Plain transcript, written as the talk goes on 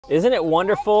Isn't it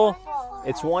wonderful?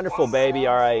 It's wonderful, baby.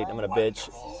 All right, I'm gonna bitch.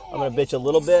 I'm gonna bitch a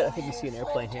little bit. I think you see an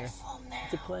airplane here.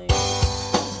 It's a plane.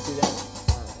 See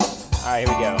that? All right,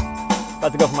 here we go.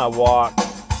 About to go for my walk.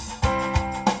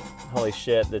 Holy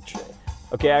shit.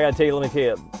 Okay, I gotta tell you, let me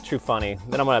tell you, true funny.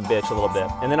 Then I'm gonna bitch a little bit.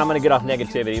 And then I'm gonna get off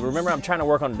negativity. Remember, I'm trying to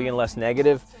work on being less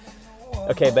negative.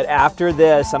 Okay, but after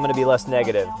this, I'm gonna be less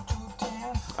negative.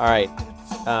 All right.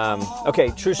 Okay,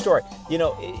 true story. You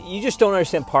know, you just don't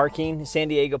understand parking. San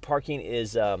Diego parking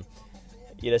is, you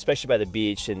know, especially by the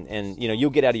beach, and you know,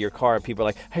 you'll get out of your car and people are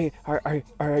like, hey,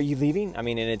 are you leaving? I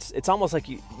mean, and it's almost like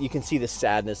you can see the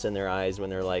sadness in their eyes when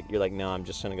they're like, you're like, no, I'm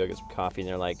just gonna go get some coffee, and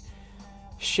they're like,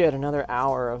 shit, another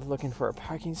hour of looking for a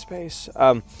parking space.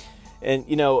 And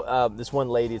you know, this one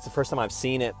lady, it's the first time I've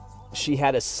seen it. She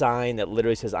had a sign that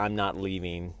literally says, I'm not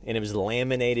leaving. And it was a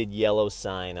laminated yellow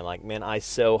sign. I'm like, man, I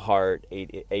so heart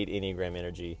 8 Enneagram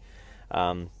energy. You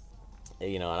know,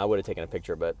 and I would have taken a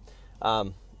picture, but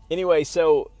anyway,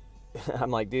 so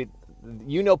I'm like, dude,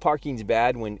 you know parking's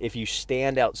bad if you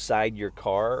stand outside your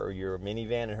car or your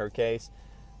minivan in her case,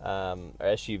 or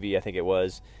SUV, I think it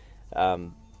was,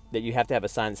 that you have to have a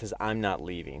sign that says, I'm not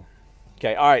leaving.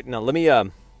 Okay, all right, now let me,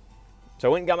 so I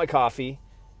went and got my coffee.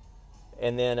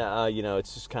 And then, you know,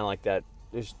 it's just kind of like that.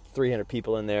 There's 300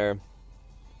 people in there.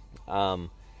 And,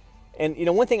 you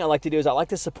know, one thing I like to do is I like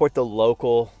to support the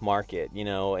local market, you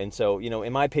know. And so, you know,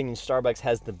 in my opinion, Starbucks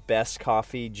has the best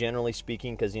coffee, generally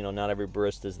speaking, because, you know, not every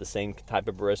barista is the same type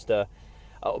of barista.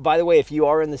 Oh, by the way, if you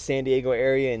are in the San Diego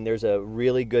area and there's a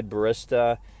really good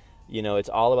barista, you know, it's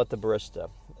all about the barista.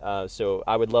 So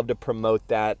I would love to promote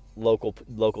that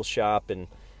local shop. And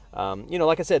you know,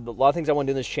 like I said, a lot of things I want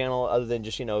to do in this channel, other than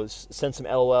just, you know, send some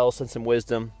LOL, send some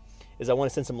wisdom, is I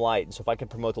want to send some light. And so if I can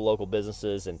promote the local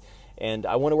businesses, and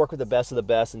I want to work with the best of the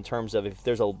best in terms of if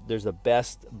there's a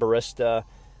best barista,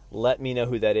 let me know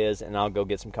who that is, and I'll go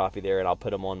get some coffee there, and I'll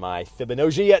put them on my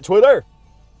Fibonojji at Twitter.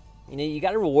 You know, you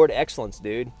got to reward excellence,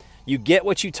 dude. You get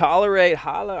what you tolerate.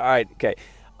 Holla. All right, okay.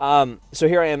 So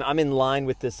here I am. I'm in line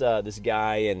with this this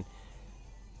guy, and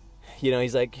you know,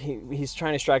 he's like, he's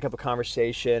trying to strike up a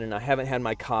conversation, and I haven't had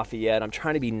my coffee yet. I'm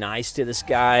trying to be nice to this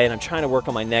guy, and I'm trying to work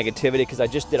on my negativity because I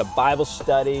just did a Bible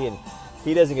study, and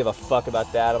he doesn't give a fuck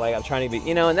about that. I'm trying to be,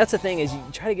 you know, and that's the thing is you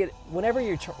try to get, whenever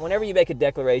you make a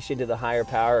declaration to the higher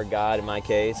power, or God in my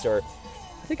case, or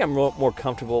I think I'm more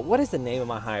comfortable. What is the name of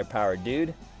my higher power?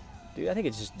 Dude, I think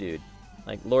it's just dude.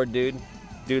 Like Lord, dude,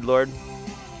 Lord.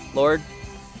 You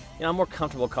know, I'm more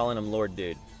comfortable calling him Lord,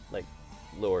 dude, like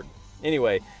Lord.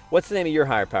 Anyway, what's the name of your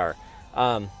higher power?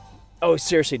 Oh,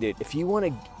 seriously, dude, if you want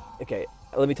to, okay,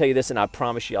 let me tell you this, and I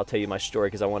promise you I'll tell you my story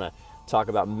because I want to talk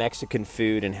about Mexican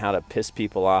food and how to piss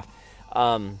people off.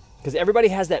 Because everybody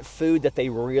has that food that they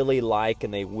really like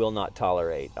and they will not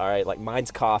tolerate, all right? Like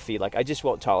mine's coffee. Like I just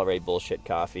won't tolerate bullshit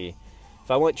coffee. If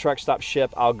I want truck stop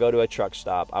ship, I'll go to a truck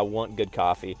stop. I want good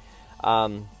coffee.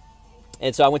 And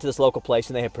so I went to this local place,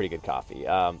 and they have pretty good coffee.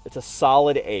 It's a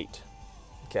solid 8,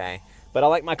 okay? But I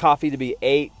like my coffee to be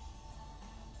 8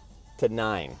 to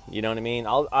 9. You know what I mean?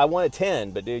 I want a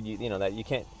 10, but dude, you know that you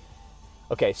can't.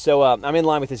 Okay, so I'm in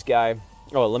line with this guy.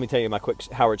 Oh, let me tell you my quick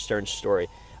Howard Stern story.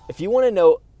 If you want to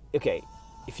know, okay,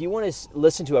 if you want to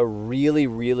listen to a really,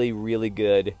 really, really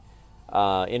good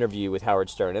interview with Howard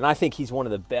Stern, and I think he's one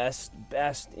of the best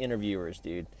interviewers,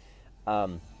 dude,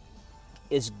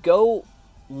 is go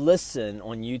listen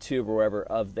on YouTube or wherever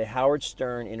of the Howard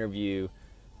Stern interview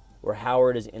where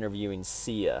Howard is interviewing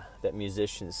Sia, that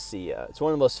musician Sia. It's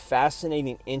one of the most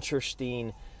fascinating,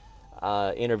 interesting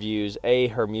interviews. A,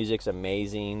 her music's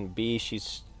amazing. B,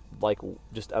 she's like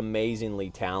just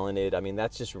amazingly talented. I mean,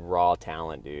 that's just raw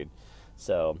talent, dude.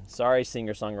 So sorry,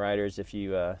 singer-songwriters, if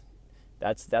you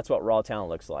that's what raw talent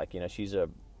looks like. You know, she's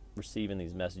receiving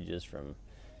these messages from,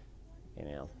 you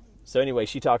know. So anyway,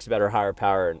 she talks about her higher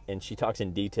power, and she talks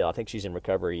in detail. I think she's in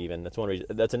recovery even. That's one reason.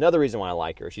 That's another reason why I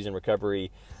like her. She's in recovery,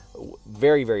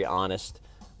 very, very honest.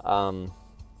 And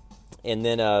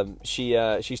then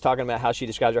she's talking about how she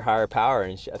describes her higher power,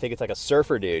 and I think it's like a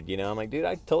surfer dude. You know, I'm like, dude,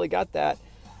 I totally got that.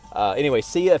 Anyway,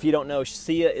 Sia, if you don't know,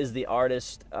 Sia is the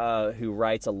artist who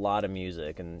writes a lot of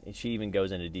music, and she even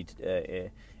goes into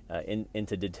detail,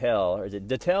 or is it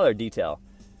detail or detail?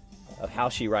 Of how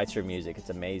she writes her music. It's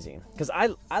amazing. Because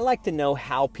I like to know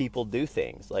how people do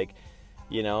things. Like,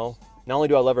 you know, not only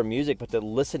do I love her music, but to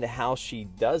listen to how she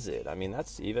does it. I mean,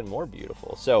 that's even more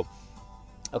beautiful. So,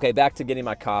 okay, back to getting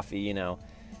my coffee, you know.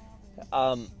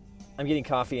 I'm getting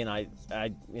coffee, and I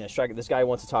you know, this guy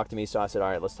wants to talk to me, so I said,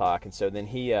 all right, let's talk. And so then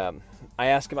I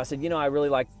asked him, I said, you know, I really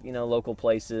like, you know, local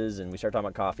places, and we started talking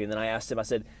about coffee. And then I asked him, I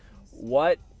said,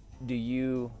 what do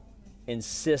you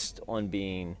insist on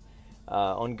being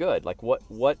on good. Like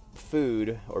what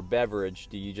food or beverage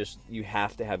do you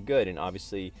have to have good? And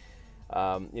obviously, you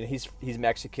know, he's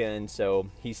Mexican, so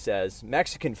he says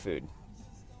Mexican food.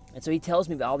 And so he tells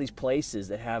me about all these places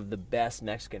that have the best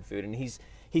Mexican food, and he's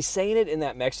saying it in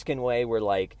that Mexican way where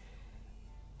like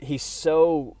he's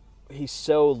so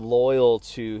loyal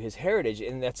to his heritage,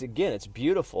 and that's, again, it's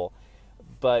beautiful.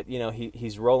 But you know,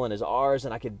 he's rolling his R's,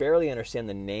 and I could barely understand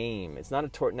the name. It's not a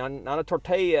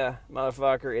tortilla,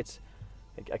 motherfucker. It's,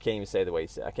 I can't even say the way he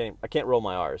said. I can't roll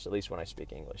my R's, at least when I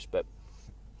speak English. But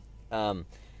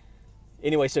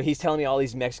anyway, so he's telling me all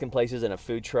these Mexican places and a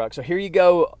food truck. So here you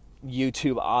go,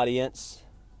 YouTube audience.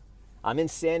 I'm in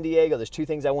San Diego. There's two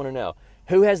things I want to know: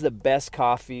 who has the best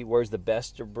coffee? Where's the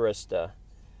best barista?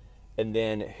 And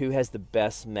then who has the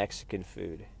best Mexican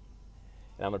food?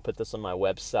 And I'm going to put this on my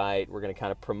website. We're going to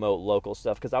kind of promote local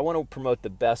stuff because I want to promote the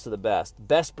best of the best.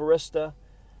 Best barista,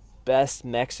 best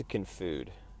Mexican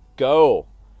food. Go.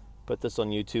 Put this on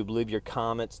YouTube. Leave your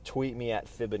comments. Tweet me at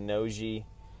Fibonojji.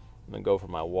 I'm going to go for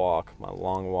my walk, my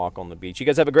long walk on the beach. You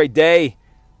guys have a great day.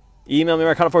 Email me,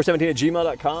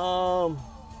 Americano417@gmail.com.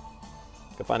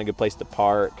 Go find a good place to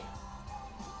park.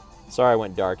 Sorry I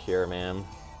went dark here, man.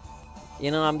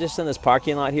 You know, I'm just in this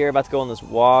parking lot here, about to go on this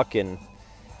walk, and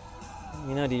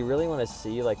you know, do you really want to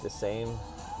see like the same?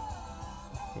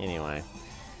 Anyway,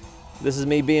 this is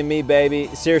me being me, baby.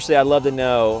 Seriously, I'd love to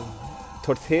know.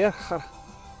 Tortilla? I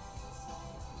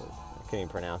can't even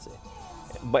pronounce it.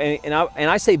 But and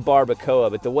I say barbacoa,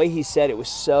 but the way he said it was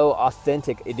so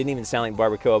authentic. It didn't even sound like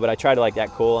barbacoa, but I tried to like that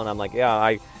cool, and I'm like, yeah,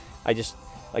 I just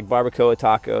like barbacoa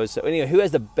tacos. So anyway, who has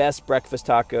the best breakfast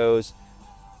tacos?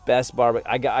 Best barbacoa?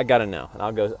 I gotta know, and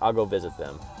I'll go visit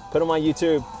them. Put them on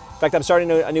YouTube. In fact, I'm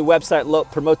starting a new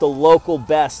website, promote the local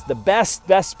best, the best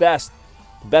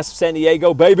of San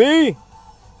Diego, baby.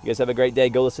 You guys have a great day.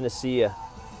 Go listen to Sia.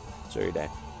 Enjoy your day.